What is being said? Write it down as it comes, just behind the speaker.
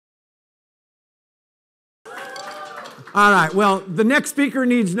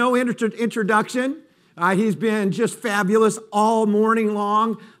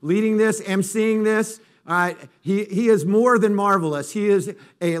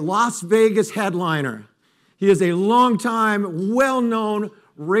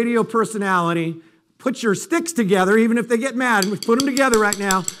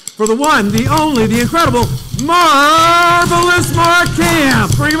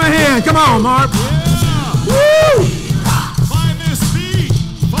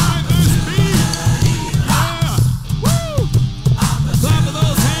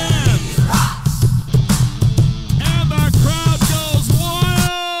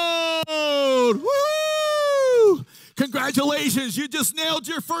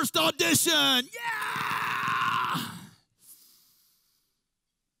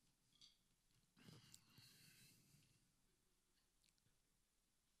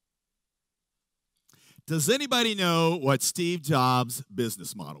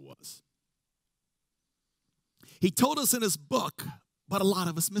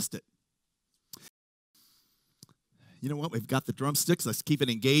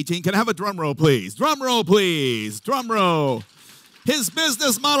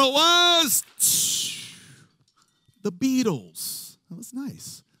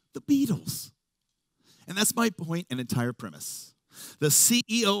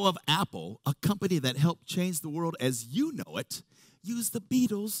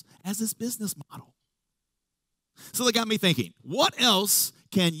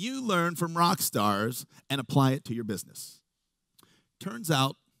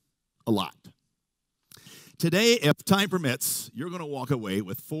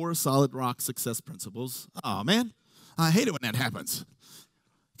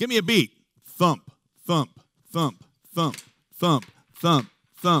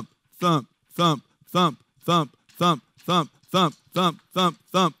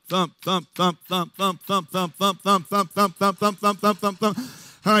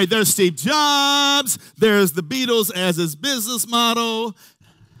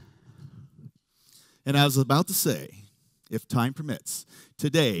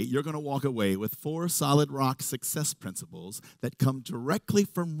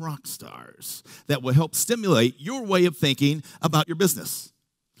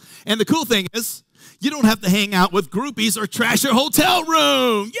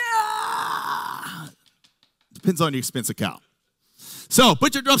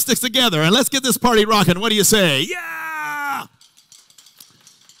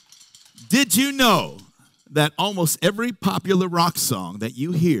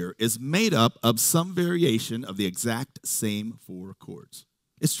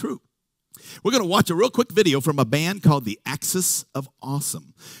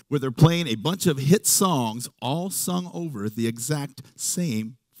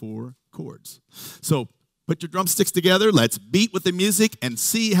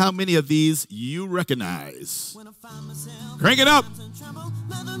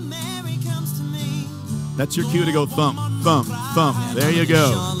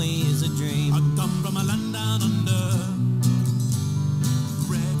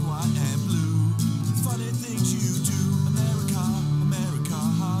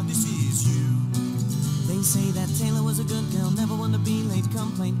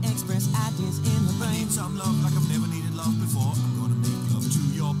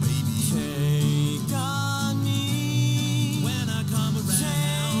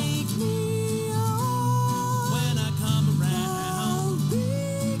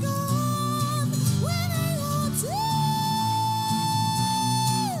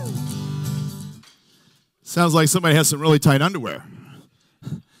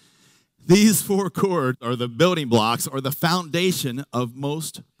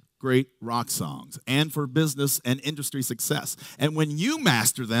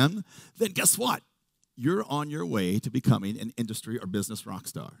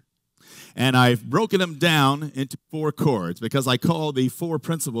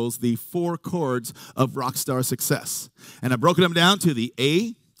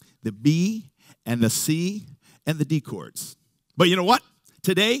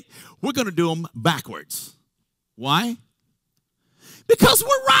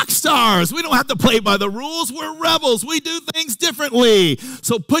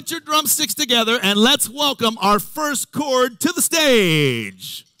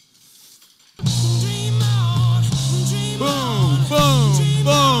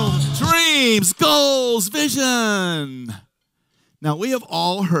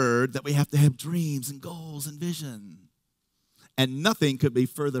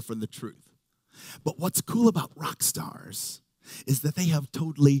But what's cool about rock stars is that they have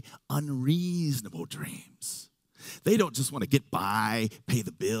totally unreasonable dreams. They don't just want to get by, pay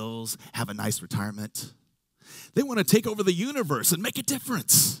the bills, have a nice retirement. They want to take over the universe and make a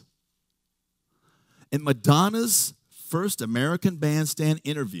difference. In Madonna's first American Bandstand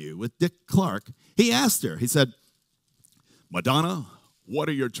interview with Dick Clark, he asked her, he said, "Madonna, what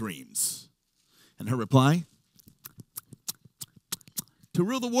are your dreams?" And her reply, "To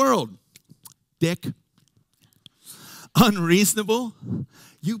rule the world, Dick." Unreasonable?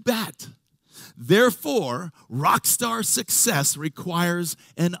 You bet. Therefore, rock star success requires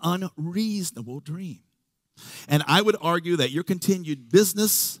an unreasonable dream. And I would argue that your continued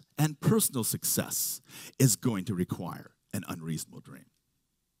business and personal success is going to require an unreasonable dream.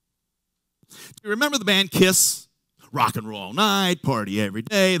 Do you remember the band Kiss? Rock and roll all night, party every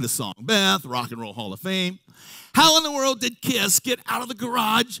day, the song Beth, Rock and Roll Hall of Fame. How in the world did Kiss get out of the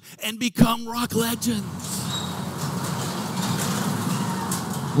garage and become rock legends?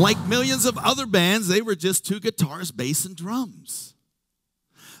 Like millions of other bands, they were just two guitars, bass, and drums.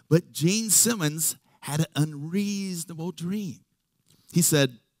 But Gene Simmons had an unreasonable dream. He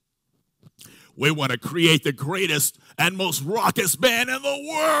said, "We want to create the greatest and most raucous band in the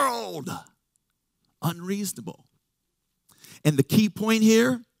world." Unreasonable. And the key point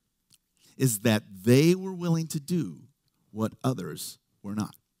here is that they were willing to do what others were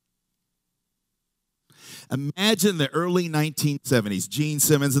not. Imagine the early 1970s, Gene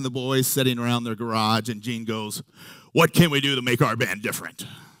Simmons and the boys sitting around their garage, and Gene goes, "What can we do to make our band different?"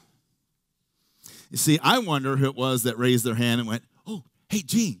 You see, I wonder who it was that raised their hand and went, "Oh, hey,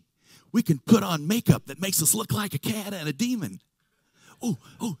 Gene, we can put on makeup that makes us look like a cat and a demon.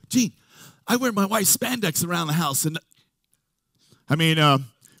 Oh, Gene, I wear my wife's spandex around the house, and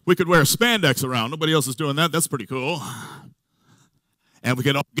we could wear spandex around. Nobody else is doing that. That's pretty cool. And we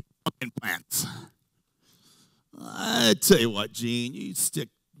could all get implants." I tell you what, Gene, you stick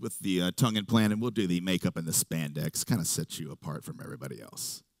with the tongue implant and we'll do the makeup and the spandex. Kind of sets you apart from everybody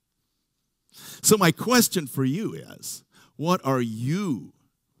else. So my question for you is, what are you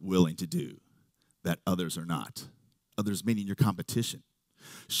willing to do that others are not? Others meaning your competition.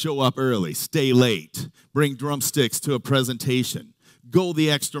 Show up early, stay late, bring drumsticks to a presentation, go the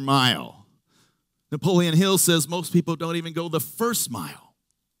extra mile. Napoleon Hill says most people don't even go the first mile.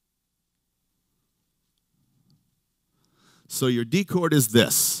 So your D chord is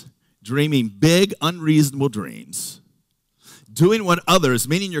this: dreaming big, unreasonable dreams, doing what others,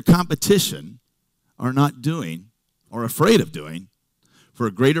 meaning your competition, are not doing or afraid of doing for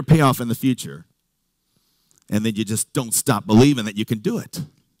a greater payoff in the future, and then you just don't stop believing that you can do it.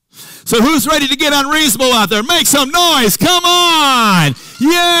 So who's ready to get unreasonable out there? Make some noise. Come on.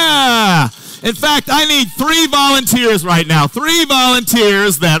 Yeah. In fact, I need 3 volunteers right now. 3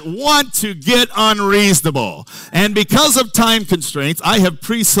 volunteers that want to get unreasonable. And because of time constraints, I have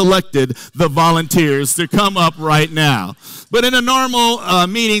pre-selected the volunteers to come up right now. But in a normal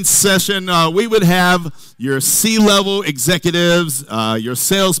meeting session, we would have your C-level executives, your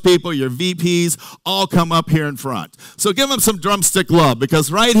salespeople, your VPs, all come up here in front. So give them some drumstick love,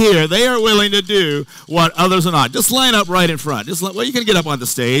 because right here, they are willing to do what others are not. Just line up right in front. Well, you can get up on the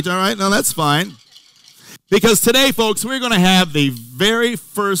stage, all right? No, that's fine. Because today, folks, we're going to have the very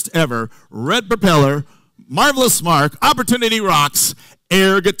first ever Red Propeller, Marvelous Mark, Opportunity Rocks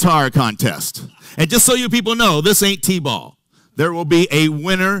air guitar contest. And just so you people know, this ain't T-ball. There will be a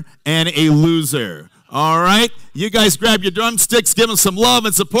winner and a loser. All right? You guys grab your drumsticks, give them some love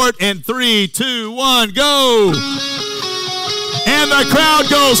and support, and 3, 2, 1, go! And the crowd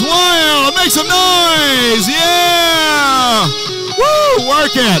goes wild. Make some noise. Yeah! Woo!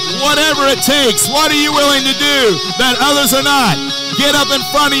 Work it. Whatever it takes. What are you willing to do that others are not? Get up in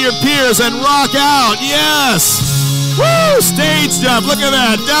front of your peers and rock out. Yes! Woo! Stage jump. Look at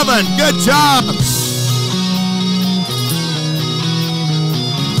that. Devin, good job.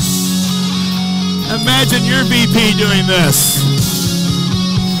 Imagine your VP doing this.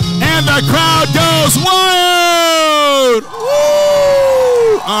 And the crowd goes wild!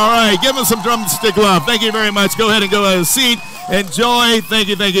 Woo! All right, give them some drumstick love. Thank you very much. Go ahead and go have a seat. Enjoy. Thank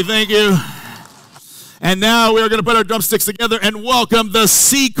you, thank you, thank you. And now we're going to put our drumsticks together and welcome the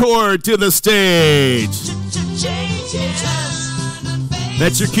C chord to the stage.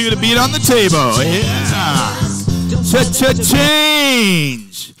 That's your cue to beat on the table. Yeah. Cha-cha-change.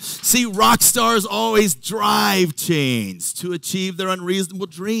 See, rock stars always drive change to achieve their unreasonable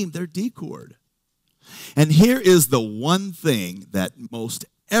dream, their D chord. And here is the one thing that most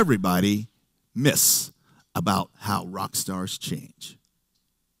everybody miss about how rock stars change.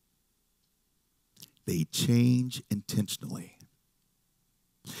 They change intentionally.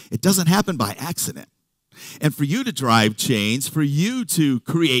 It doesn't happen by accident. And for you to drive change, for you to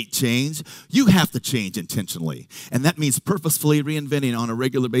create change, you have to change intentionally. And that means purposefully reinventing on a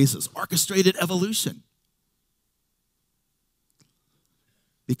regular basis, orchestrated evolution.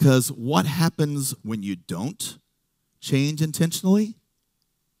 Because what happens when you don't change intentionally?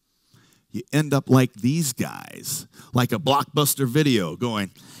 You end up like these guys, like a Blockbuster video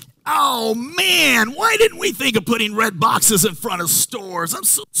going, oh man, why didn't we think of putting red boxes in front of stores? I'm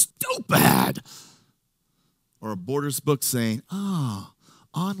so stupid. Or a Borders book saying,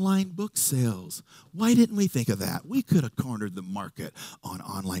 online book sales. Why didn't we think of that? We could have cornered the market on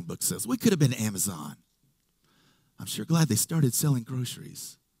online book sales. We could have been Amazon. I'm sure glad they started selling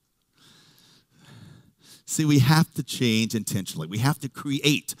groceries. See, we have to change intentionally. We have to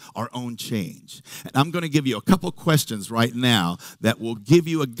create our own change. And I'm going to give you a couple questions right now that will give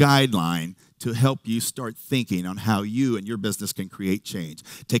you a guideline to help you start thinking on how you and your business can create change.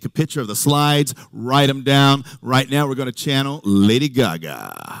 Take a picture of the slides, write them down. Right now, we're going to channel Lady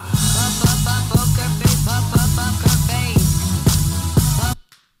Gaga.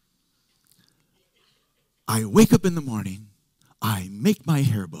 I wake up in the morning, I make my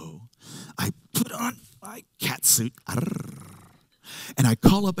hair bow, I put on my cat suit, and I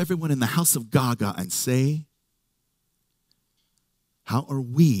call up everyone in the house of Gaga and say, how are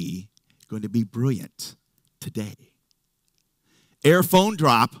we going to be brilliant today? Air phone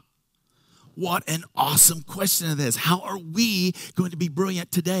drop. What an awesome question it is. How are we going to be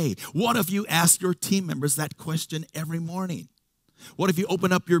brilliant today? What if you ask your team members that question every morning? What if you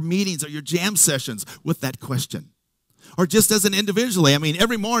open up your meetings or your jam sessions with that question? Or just as an individually, I mean,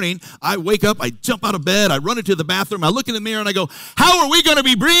 every morning I wake up, I jump out of bed, I run into the bathroom, I look in the mirror and I go, how are we going to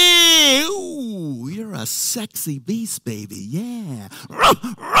be brilliant? Ooh, you're a sexy beast, baby, yeah.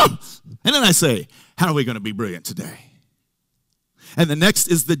 And then I say, how are we going to be brilliant today? And the next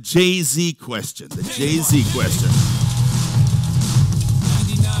is the Jay-Z question, the Jay-Z question.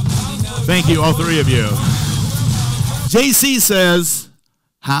 Thank you, all three of you. Jay-Z says,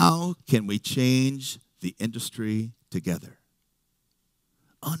 how can we change the industry together?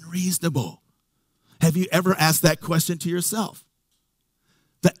 Unreasonable. Have you ever asked that question to yourself?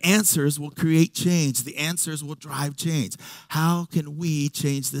 The answers will create change. The answers will drive change. How can we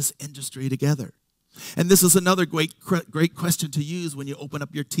change this industry together? And this is another great question to use when you open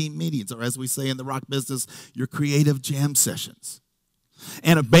up your team meetings, or as we say in the rock business, your creative jam sessions.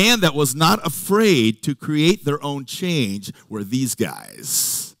 And a band that was not afraid to create their own change were these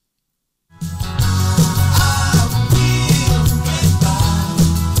guys.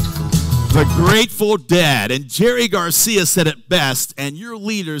 The Grateful Dead. And Jerry Garcia said it best, and your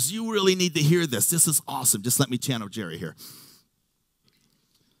leaders, you really need to hear this. This is awesome. Just let me channel Jerry here.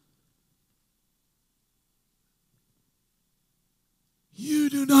 You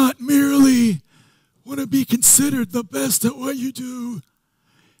do not merely want to be considered the best at what you do.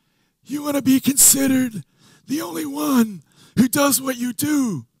 You want to be considered the only one who does what you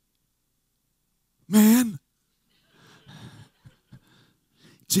do. Man.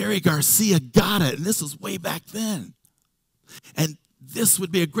 Jerry Garcia got it, and this was way back then. And this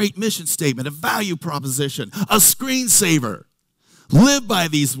would be a great mission statement, a value proposition, a screensaver. Live by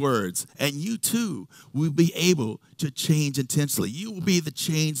these words, and you too will be able to change intentionally. You will be the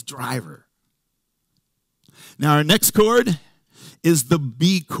change driver. Now, our next chord is the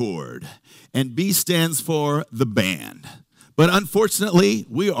B chord, and B stands for the band. But unfortunately,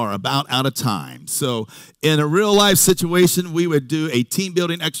 we are about out of time. So in a real life situation, we would do a team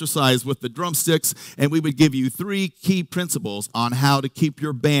building exercise with the drumsticks, and we would give you 3 key principles on how to keep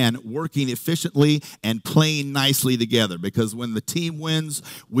your band working efficiently and playing nicely together. Because when the team wins,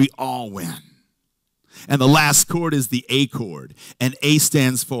 we all win. And the last chord is the A chord, and A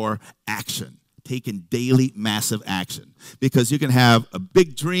stands for action. Taking daily massive action, because you can have a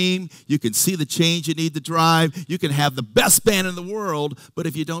big dream, you can see the change you need to drive, you can have the best band in the world, but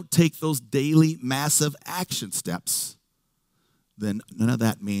if you don't take those daily massive action steps, then none of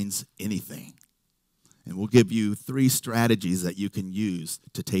that means anything. And we'll give you 3 strategies that you can use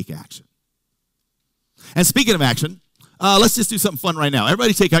to take action. And speaking of action, let's just do something fun right now.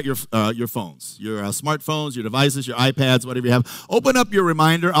 Everybody take out your phones, your smartphones, your devices, your iPads, whatever you have. Open up your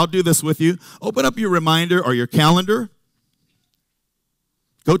reminder. I'll do this with you. Open up your reminder or your calendar.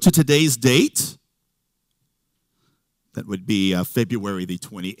 Go to today's date. That would be February the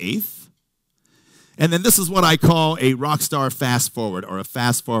 28th. And then this is what I call a Rockstar fast forward, or a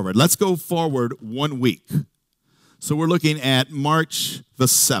fast forward. Let's go forward 1 week. So we're looking at March the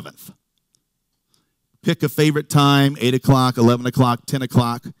 7th. Pick a favorite time, 8 o'clock, 11 o'clock, 10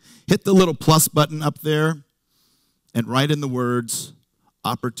 o'clock. Hit the little plus button up there and write in the words,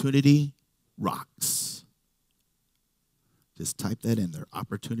 Opportunity rocks. Just type that in there.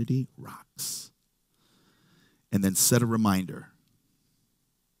 Opportunity rocks. And then set a reminder.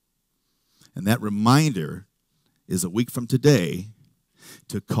 And that reminder is a week from today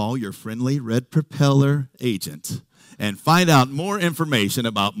to call your friendly red propeller agent and find out more information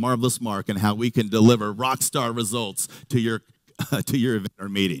about Marvelous Mark and how we can deliver rockstar results to your event or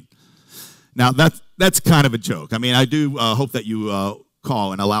meeting. Now, that's kind of a joke. I mean, I do hope that you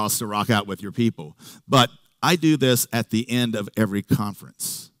call and allow us to rock out with your people. But I do this at the end of every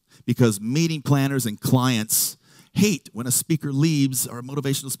conference because meeting planners and clients hate when a speaker leaves or a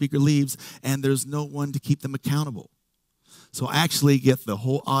motivational speaker leaves and there's no one to keep them accountable. So I actually get the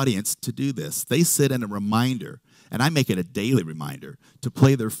whole audience to do this. They sit in a reminder, and I make it a daily reminder to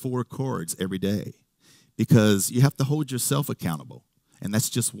play their 4 chords every day because you have to hold yourself accountable. And that's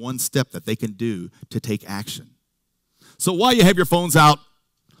just one step that they can do to take action. So while you have your phones out,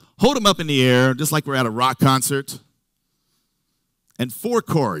 hold them up in the air, just like we're at a rock concert. And 4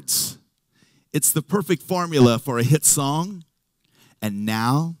 chords. It's the perfect formula for a hit song. And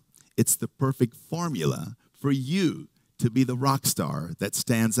now it's the perfect formula for you to be the rock star that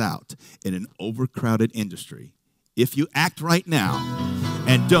stands out in an overcrowded industry. If you act right now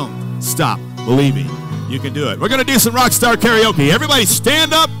and don't stop believing, you can do it. We're going to do some Rockstar karaoke. Everybody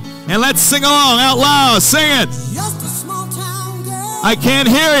stand up and let's sing along out loud. Sing it. Just a small town girl. I can't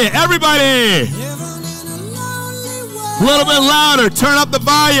hear you. Everybody. A little bit louder. Turn up the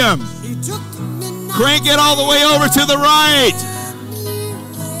volume. Crank it all the way over to the right.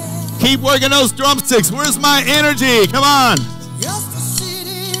 Keep working those drumsticks. Where's my energy? Come on.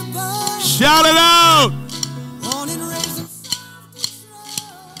 Shout it out.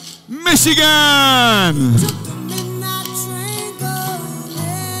 Michigan.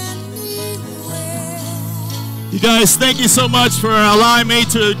 You guys, thank you so much for allowing me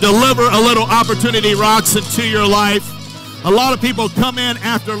to deliver a little opportunity rocks into your life. A lot of people come in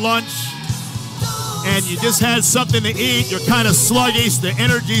after lunch and you just had something to eat. You're kind of sluggish. The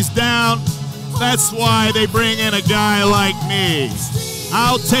energy's down. That's why they bring in a guy like me.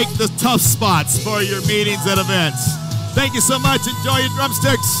 I'll take the tough spots for your meetings and events. Thank you so much. Enjoy your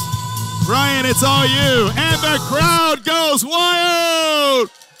drumsticks. Brian, it's all you. And the crowd goes wild.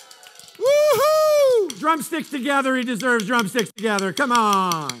 Woohoo! Drumsticks together. He deserves drumsticks together. Come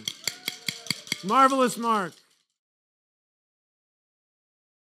on. Marvelous Mark.